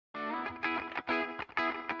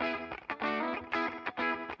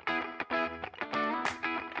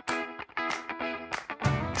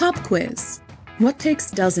Pop quiz. What takes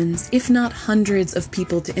dozens, if not hundreds of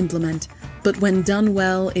people to implement, but when done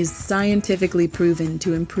well is scientifically proven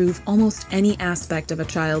to improve almost any aspect of a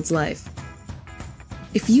child's life?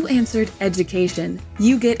 If you answered education,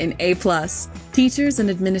 you get an A+. Teachers and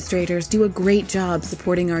administrators do a great job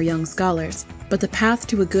supporting our young scholars, but the path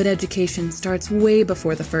to a good education starts way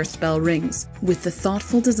before the first bell rings, with the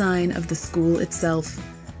thoughtful design of the school itself.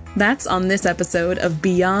 That's on this episode of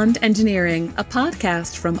Beyond Engineering, a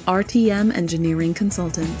podcast from RTM Engineering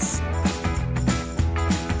Consultants.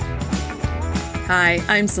 Hi,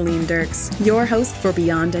 I'm Celine Dirks, your host for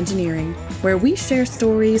Beyond Engineering, where we share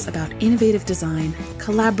stories about innovative design,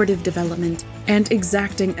 collaborative development, and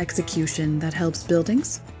exacting execution that helps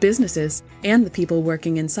buildings, businesses, and the people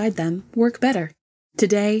working inside them work better.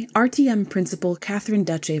 Today, RTM Principal Kathryn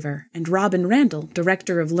Duytschaever and Robin Randall,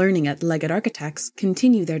 Director of Learning at Legat Architects,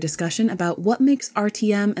 continue their discussion about what makes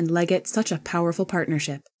RTM and Legat such a powerful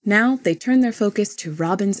partnership. Now, they turn their focus to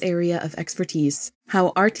Robin's area of expertise,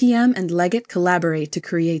 how RTM and Legat collaborate to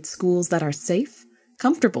create schools that are safe,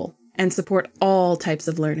 comfortable, and support all types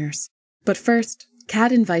of learners. But first,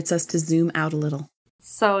 Kat invites us to zoom out a little.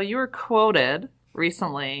 So you were quoted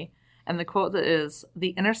recently, and the quote is, "The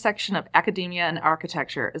intersection of academia and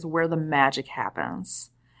architecture is where the magic happens."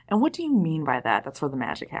 And what do you mean by that? That's where the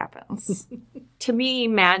magic happens. To me,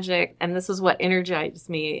 magic, and this is what energizes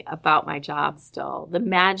me about my job still, the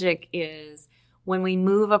magic is when we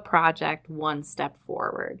move a project one step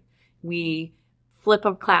forward. We flip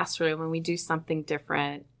a classroom and we do something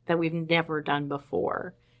different that we've never done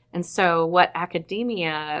before. And so what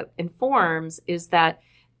academia informs is that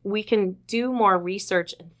we can do more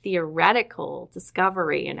research and theoretical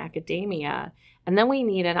discovery in academia, and then we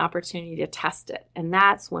need an opportunity to test it. And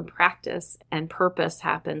that's when practice and purpose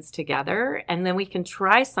happens together, and then we can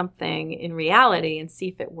try something in reality and see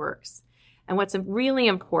if it works. And what's really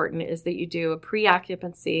important is that you do a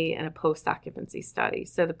pre-occupancy and a post-occupancy study.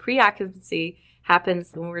 So the pre-occupancy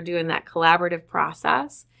happens when we're doing that collaborative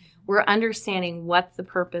process. We're understanding what the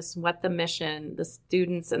purpose, what the mission the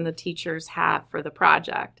students and the teachers have for the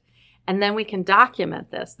project. And then we can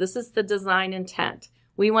document this. This is the design intent.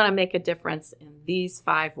 We want to make a difference in these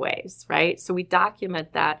 5 ways, right? So we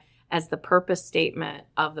document that as the purpose statement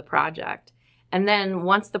of the project. And then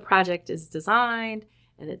once the project is designed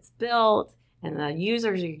and it's built and the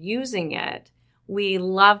users are using it, we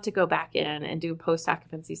love to go back in and do a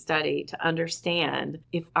post-occupancy study to understand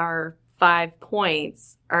if our 5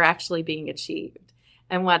 points are actually being achieved.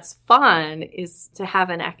 And what's fun is to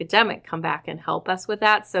have an academic come back and help us with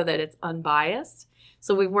that so that it's unbiased.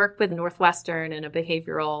 So we've worked with Northwestern and a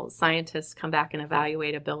behavioral scientist come back and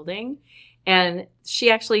evaluate a building. And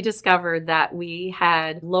she actually discovered that we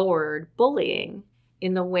had lowered bullying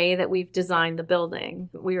in the way that we've designed the building.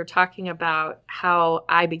 We were talking about how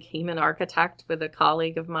I became an architect with a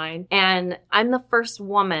colleague of mine. And I'm the first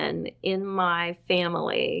woman in my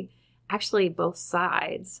family, actually both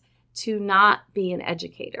sides, to not be an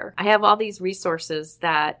educator. I have all these resources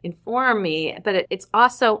that inform me, but it's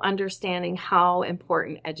also understanding how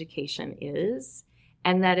important education is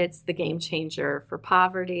and that it's the game changer for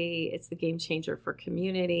poverty. It's the game changer for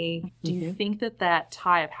community. Do you think that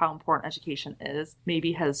tie of how important education is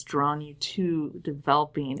maybe has drawn you to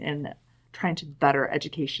developing and trying to better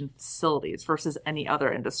education facilities versus any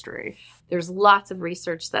other industry? There's lots of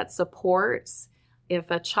research that supports if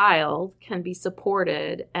a child can be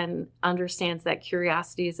supported and understands that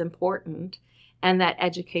curiosity is important and that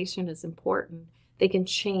education is important, they can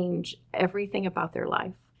change everything about their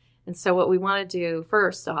life. And so what we want to do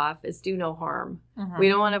first off is do no harm. We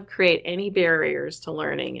don't want to create any barriers to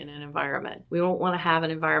learning in an environment. We don't want to have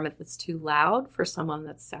an environment that's too loud for someone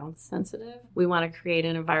that's sound sensitive. We want to create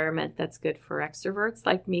an environment that's good for extroverts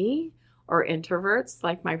like me or introverts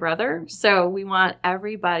like my brother. So we want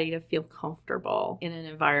everybody to feel comfortable in an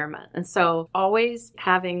environment. And so always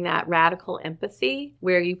having that radical empathy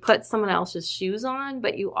where you put someone else's shoes on,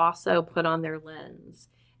 but you also put on their lens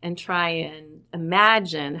and try and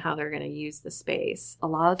imagine how they're going to use the space. A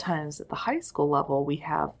lot of times at the high school level, we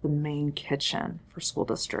have the main kitchen for school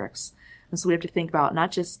districts. And so we have to think about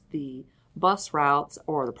not just the bus routes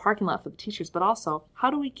or the parking lot for the teachers, but also how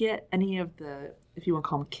do we get any of the, if you want to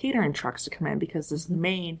call them, catering trucks to come in, because this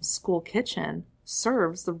main school kitchen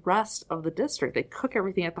serves the rest of the district. They cook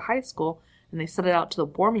everything at the high school and they set it out to the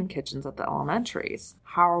warming kitchens at the elementaries.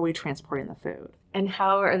 How are we transporting the food? And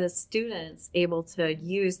how are the students able to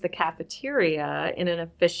use the cafeteria in an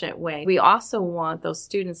efficient way? We also want those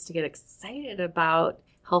students to get excited about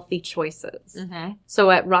healthy choices. So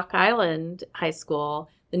at Rock Island High School,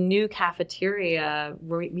 the new cafeteria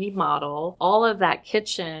remodel, all of that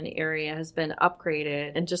kitchen area has been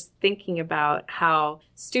upgraded. And just thinking about how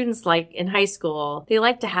students like in high school, they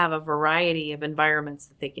like to have a variety of environments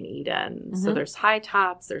that they can eat in. So there's high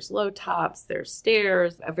tops, there's low tops, there's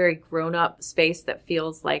stairs, a very grown-up space that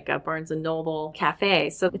feels like a Barnes & Noble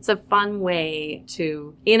cafe. So it's a fun way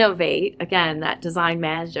to innovate, again, that design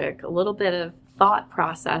magic, a little bit of thought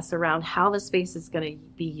process around how the space is going to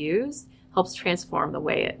be used helps transform the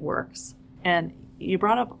way it works. And you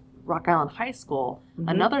brought up Rock Island High School.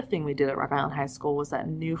 Another thing we did at Rock Island High School was that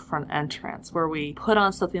new front entrance where we put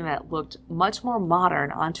on something that looked much more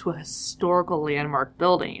modern onto a historical landmark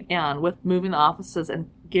building. And with moving the offices and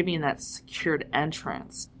giving that secured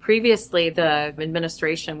entrance. Previously, the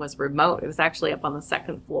administration was remote. It was actually up on the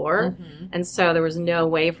second floor. And so there was no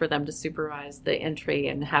way for them to supervise the entry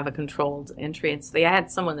and have a controlled entry. And so they had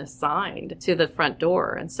someone assigned to the front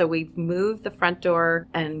door. And so we moved the front door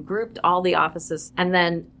and grouped all the offices and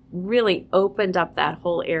then really opened up that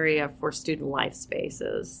whole area for student life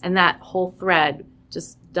spaces. And that whole thread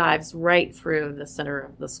just dives right through the center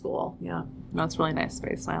of the school. Yeah. That's really nice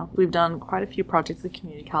space now. We've done quite a few projects at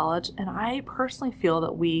community college, and I personally feel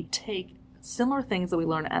that we take similar things that we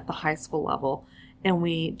learn at the high school level and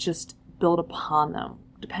we just build upon them.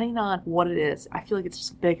 Depending on what it is, I feel like it's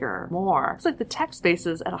just bigger, more. It's like the tech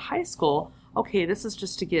spaces at a high school. Okay, this is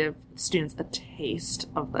just to give students a taste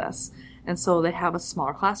of this. And so they have a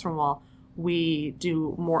smaller classroom. While we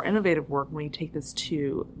do more innovative work when we take this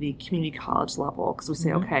to the community college level, because we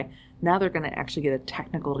say, okay, now they're going to actually get a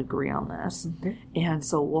technical degree on this. And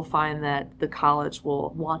so we'll find that the college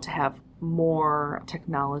will want to have more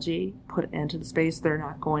technology put into the space. They're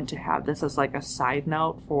not going to have this as like a side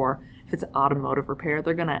note for if it's automotive repair.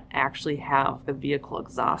 They're going to actually have the vehicle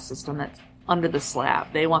exhaust system that's under the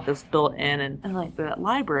slab. They want this built in, and like the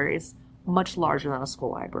libraries, much larger than a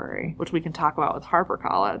school library, which we can talk about with Harper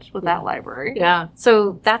College, with that library. Yeah.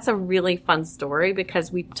 So that's a really fun story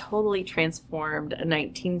because we totally transformed a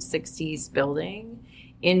 1960s building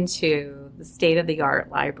into the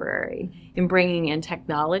state-of-the-art library in bringing in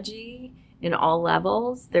technology in all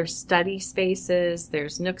levels. There's study spaces,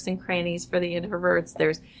 there's nooks and crannies for the introverts,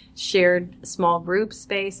 there's shared small group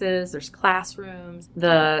spaces, there's classrooms.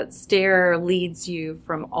 The stair leads you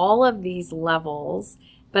from all of these levels,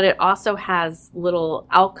 but it also has little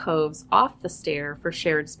alcoves off the stair for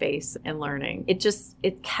shared space and learning.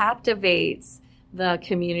 It captivates the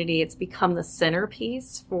community. It's become the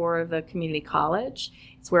centerpiece for the community college.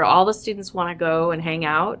 It's where all the students want to go and hang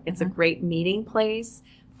out. It's a great meeting place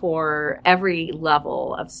for every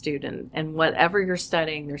level of student. And whatever you're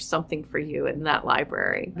studying, there's something for you in that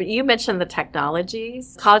library. But you mentioned the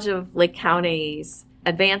technologies. College of Lake County's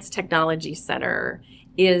Advanced Technology Center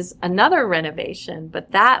is another renovation,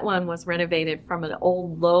 but that one was renovated from an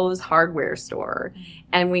old Lowe's hardware store.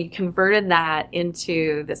 And we converted that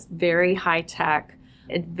into this very high-tech,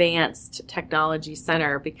 advanced technology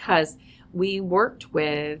center because we worked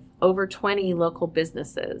with over 20 local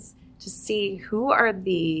businesses to see who are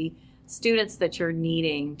the students that you're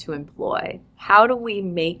needing to employ. How do we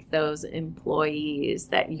make those employees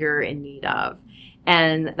that you're in need of?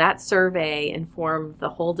 And that survey informed the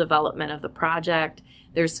whole development of the project.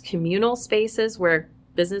 There's communal spaces where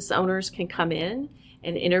business owners can come in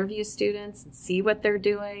and interview students and see what they're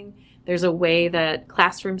doing. There's a way that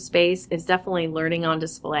classroom space is definitely learning on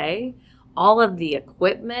display. All of the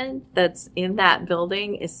equipment that's in that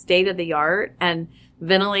building is state of the art and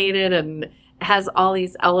ventilated and has all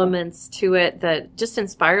these elements to it that just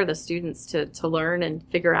inspire the students to learn and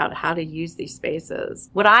figure out how to use these spaces.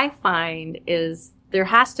 What I find is there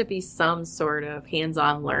has to be some sort of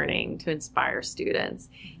hands-on learning to inspire students.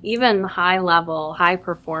 Even high-level,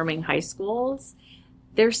 high-performing high schools,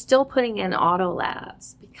 they're still putting in auto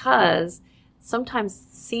labs because sometimes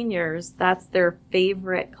seniors, that's their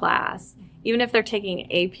favorite class. Even if they're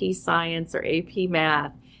taking AP Science or AP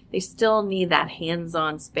Math, they still need that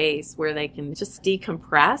hands-on space where they can just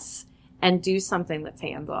decompress and do something that's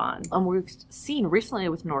hands-on. And we've seen recently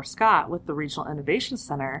with North Scott, with the Regional Innovation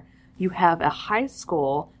Center, you have a high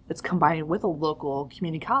school that's combining with a local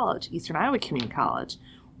community college, Eastern Iowa Community College,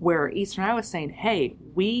 where Eastern Iowa is saying, hey,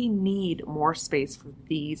 we need more space for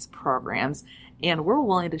these programs, and we're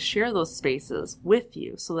willing to share those spaces with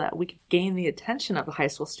you so that we can gain the attention of the high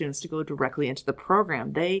school students to go directly into the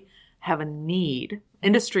program. They have a need.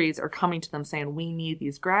 Industries are coming to them saying, we need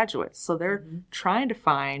these graduates. So they're trying to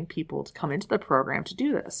find people to come into the program to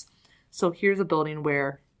do this. So here's a building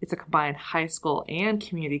where it's a combined high school and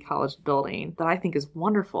community college building that I think is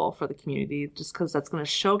wonderful for the community just because that's going to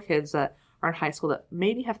show kids that are in high school that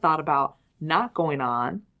maybe have thought about not going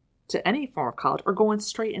on to any form of college or going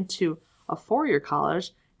straight into a 4-year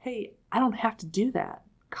college. Hey, I don't have to do that.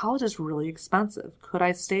 College is really expensive. Could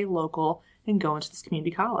I stay local and go into this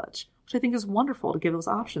community college? Which I think is wonderful to give those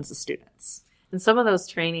options to students. And some of those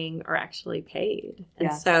training are actually paid. And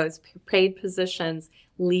Yes. so it's paid positions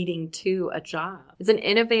leading to a job. It's an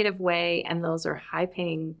innovative way, and those are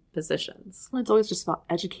high-paying positions. It's always just about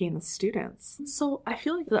educating the students. So I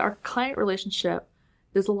feel like that our client relationship,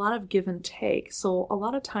 there's a lot of give and take. So a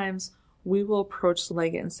lot of times we will approach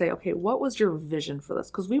Legat and say, okay, what was your vision for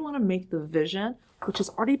this? Because we want to make the vision, which has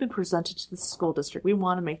already been presented to the school district, we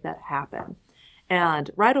want to make that happen.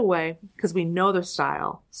 And right away, because we know their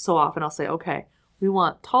style, so often I'll say, okay, we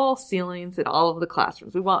want tall ceilings in all of the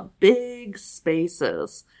classrooms. We want big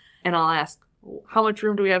spaces. And I'll ask, how much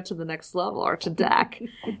room do we have to the next level or to deck?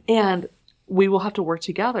 And we will have to work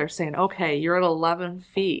together saying, okay, you're at 11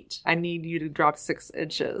 feet. I need you to drop 6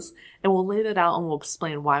 inches. And we'll lay that out and we'll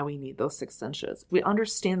explain why we need those 6 inches. We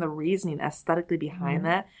understand the reasoning aesthetically behind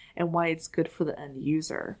that and why it's good for the end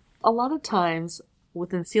user. A lot of times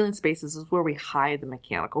within ceiling spaces is where we hide the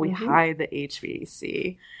mechanical. We hide the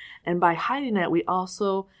HVAC. And by hiding it, we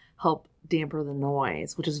also help damper the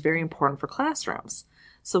noise, which is very important for classrooms.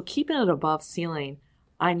 So keeping it above ceiling,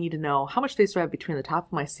 I need to know how much space do I have between the top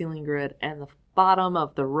of my ceiling grid and the bottom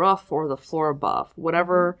of the roof or the floor above,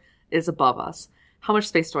 whatever is above us. How much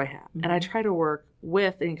space do I have? And I try to work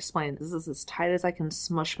with and explain, this is as tight as I can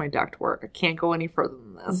smush my ductwork. I can't go any further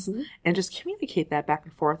than this. And just communicate that back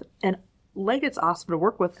and forth. And Legat's awesome to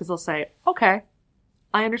work with because they'll say, okay,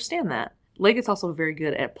 I understand that. Legat's also very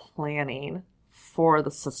good at planning for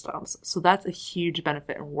the systems. So that's a huge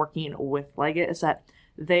benefit in working with Legat is that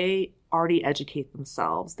they already educate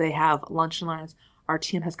themselves. They have lunch and learns. Our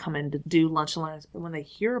team has come in to do lunch and learns. And when they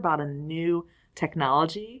hear about a new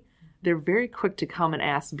technology, they're very quick to come and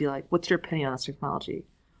ask and be like, what's your opinion on this technology?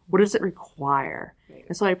 What does it require? Right.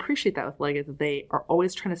 And so I appreciate that with Legat, that they are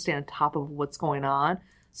always trying to stay on top of what's going on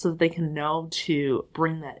so that they can know to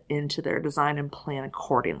bring that into their design and plan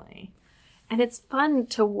accordingly. And it's fun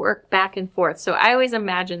to work back and forth. So I always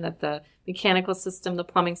imagine that the mechanical system, the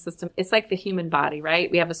plumbing system, it's like the human body,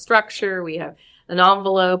 right? We have a structure, we have an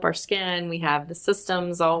envelope, our skin, we have the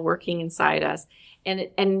systems all working inside us.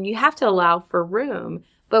 And you have to allow for room,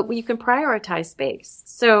 but you can prioritize space.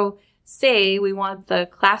 So say we want the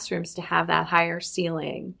classrooms to have that higher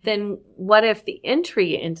ceiling, then what if the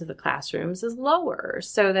entry into the classrooms is lower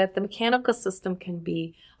so that the mechanical system can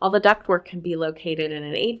be, all the ductwork can be located in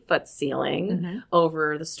an 8-foot ceiling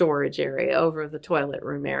over the storage area, over the toilet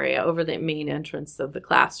room area, over the main entrance of the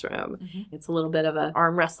classroom. It's a little bit of an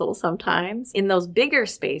arm wrestle sometimes. In those bigger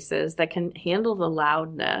spaces that can handle the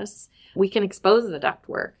loudness, we can expose the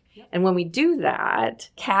ductwork. And when we do that,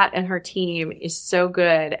 Kat and her team is so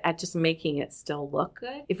good at just making it still look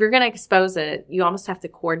good. If you're going to expose it, you almost have to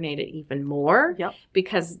coordinate it even more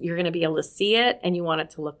because you're going to be able to see it and you want it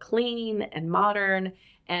to look clean and modern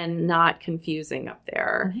and not confusing up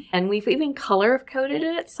there. And we've even color coded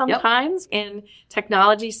it sometimes in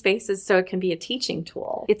technology spaces so it can be a teaching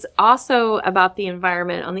tool. It's also about the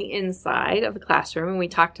environment on the inside of the classroom. And we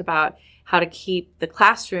talked about how to keep the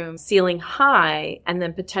classroom ceiling high and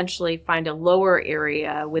then potentially find a lower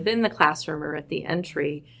area within the classroom or at the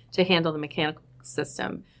entry to handle the mechanical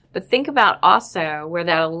system. But think about also where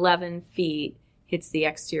that 11 feet hits the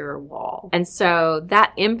exterior wall. And so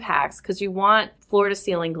that impacts, because you want floor to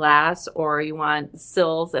ceiling glass or you want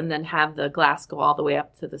sills and then have the glass go all the way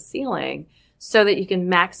up to the ceiling so that you can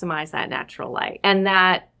maximize that natural light. And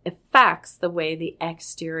that affects the way the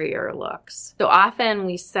exterior looks. So often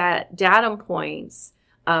we set datum points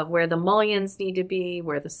of where the mullions need to be,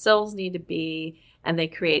 where the sills need to be, and they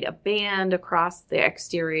create a band across the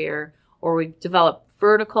exterior, or we develop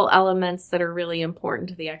vertical elements that are really important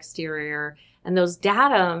to the exterior. And those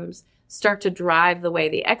datums start to drive the way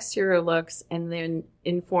the exterior looks and then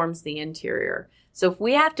informs the interior. So if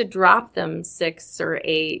we have to drop them 6 or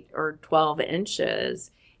 8 or 12 inches,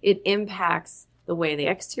 it impacts the way the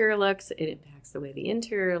exterior looks, it impacts the way the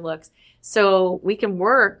interior looks. So we can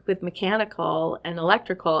work with mechanical and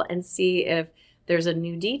electrical and see if there's a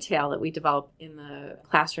new detail that we develop in the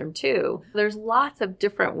classroom too. There's lots of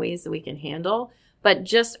different ways that we can handle, but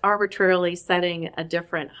just arbitrarily setting a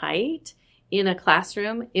different height in a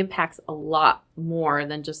classroom impacts a lot more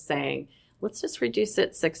than just saying, let's just reduce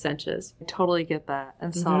it 6 inches. I totally get that.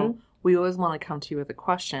 And so we always want to come to you with a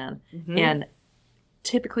question. And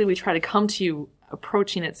typically we try to come to you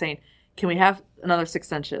approaching it saying, can we have another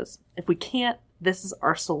 6 inches? If we can't, this is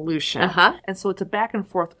our solution. And so it's a back and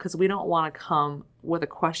forth because we don't want to come with a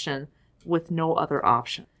question with no other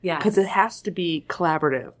option. Yes. Because it has to be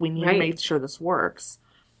collaborative. We need Right. to make sure this works.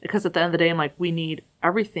 Because at the end of the day, I'm like, we need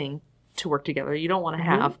everything to work together. You don't want to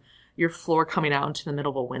have your floor coming out into the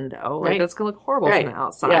middle of a window. Right? Right. That's going to look horrible Right. from the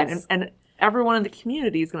outside. Yes. And everyone in the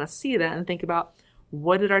community is going to see that and think about,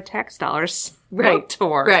 what did our tax dollars go Right.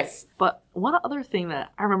 towards? Right. But one other thing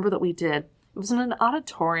that I remember that we did, it was in an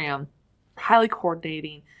auditorium, highly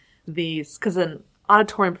coordinating these, because in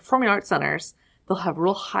auditorium performing arts centers, they'll have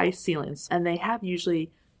real high ceilings, and they have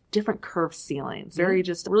usually different curved ceilings, very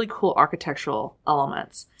just really cool architectural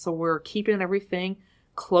elements. So we're keeping everything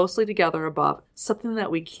closely together above. Something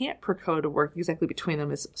that we can't per code to work exactly between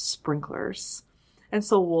them is sprinklers. And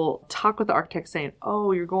so we'll talk with the architect saying,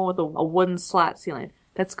 oh, you're going with a wooden slat ceiling.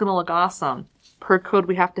 That's going to look awesome. Per code,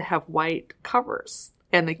 we have to have white covers,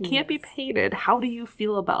 and they can't be painted. How do you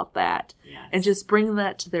feel about that? Yes. And just bring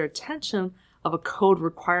that to their attention of a code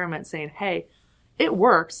requirement saying, hey, it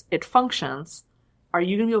works, it functions. Are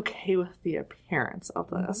you going to be okay with the appearance of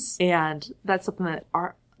this? And that's something that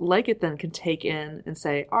our Legat then can take in and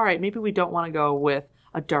say, all right, maybe we don't want to go with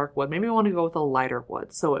a dark wood. Maybe we want to go with a lighter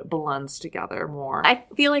wood so it blends together more. I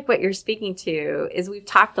feel like what you're speaking to is we've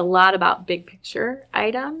talked a lot about big picture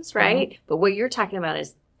items, right? But what you're talking about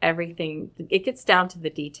is everything. It gets down to the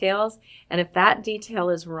details. And if that detail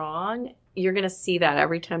is wrong, you're going to see that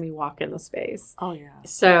every time you walk in the space. Oh, yeah.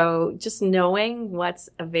 So just knowing what's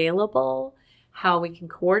available, how we can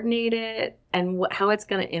coordinate it, and how it's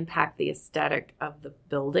going to impact the aesthetic of the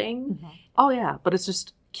building. Oh, yeah. But it's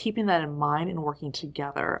just keeping that in mind and working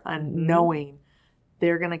together and knowing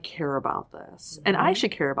they're going to care about this. And I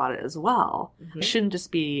should care about it as well. It shouldn't just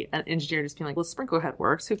be an engineer just being like, well, sprinkler head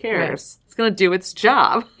works. Who cares? Right. It's going to do its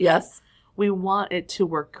job. Yes. We want it to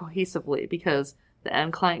work cohesively because the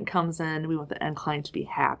end client comes in. We want the end client to be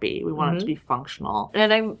happy. We want it to be functional.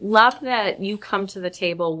 And I love that you come to the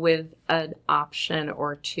table with an option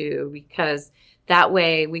or two, because that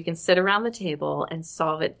way we can sit around the table and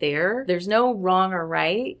solve it there. There's no wrong or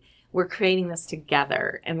right. We're creating this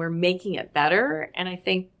together and we're making it better. And I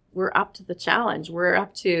think we're up to the challenge. We're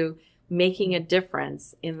up to making a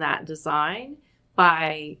difference in that design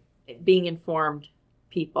by being informed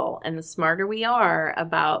people. And the smarter we are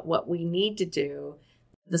about what we need to do,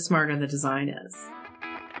 the smarter the design is.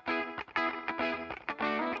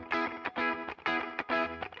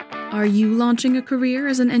 Are you launching a career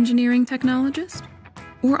as an engineering technologist?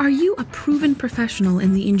 Or are you a proven professional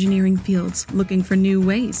in the engineering fields looking for new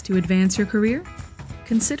ways to advance your career?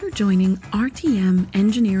 Consider joining RTM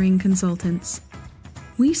Engineering Consultants.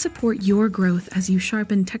 We support your growth as you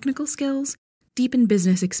sharpen technical skills, deepen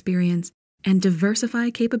business experience, and diversify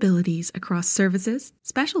capabilities across services,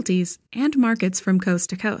 specialties, and markets from coast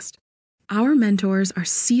to coast. Our mentors are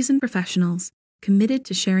seasoned professionals committed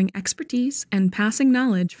to sharing expertise and passing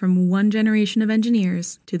knowledge from one generation of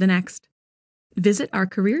engineers to the next. Visit our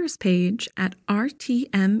careers page at rtmec.com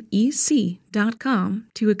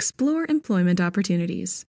to explore employment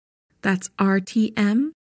opportunities. That's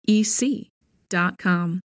rtmec.com.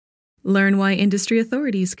 Learn why industry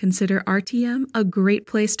authorities consider RTM a great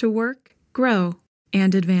place to work, grow,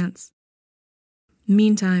 and advance.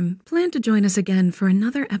 Meantime, plan to join us again for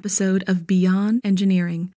another episode of Beyond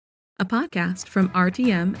Engineering, a podcast from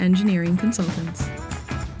RTM Engineering Consultants.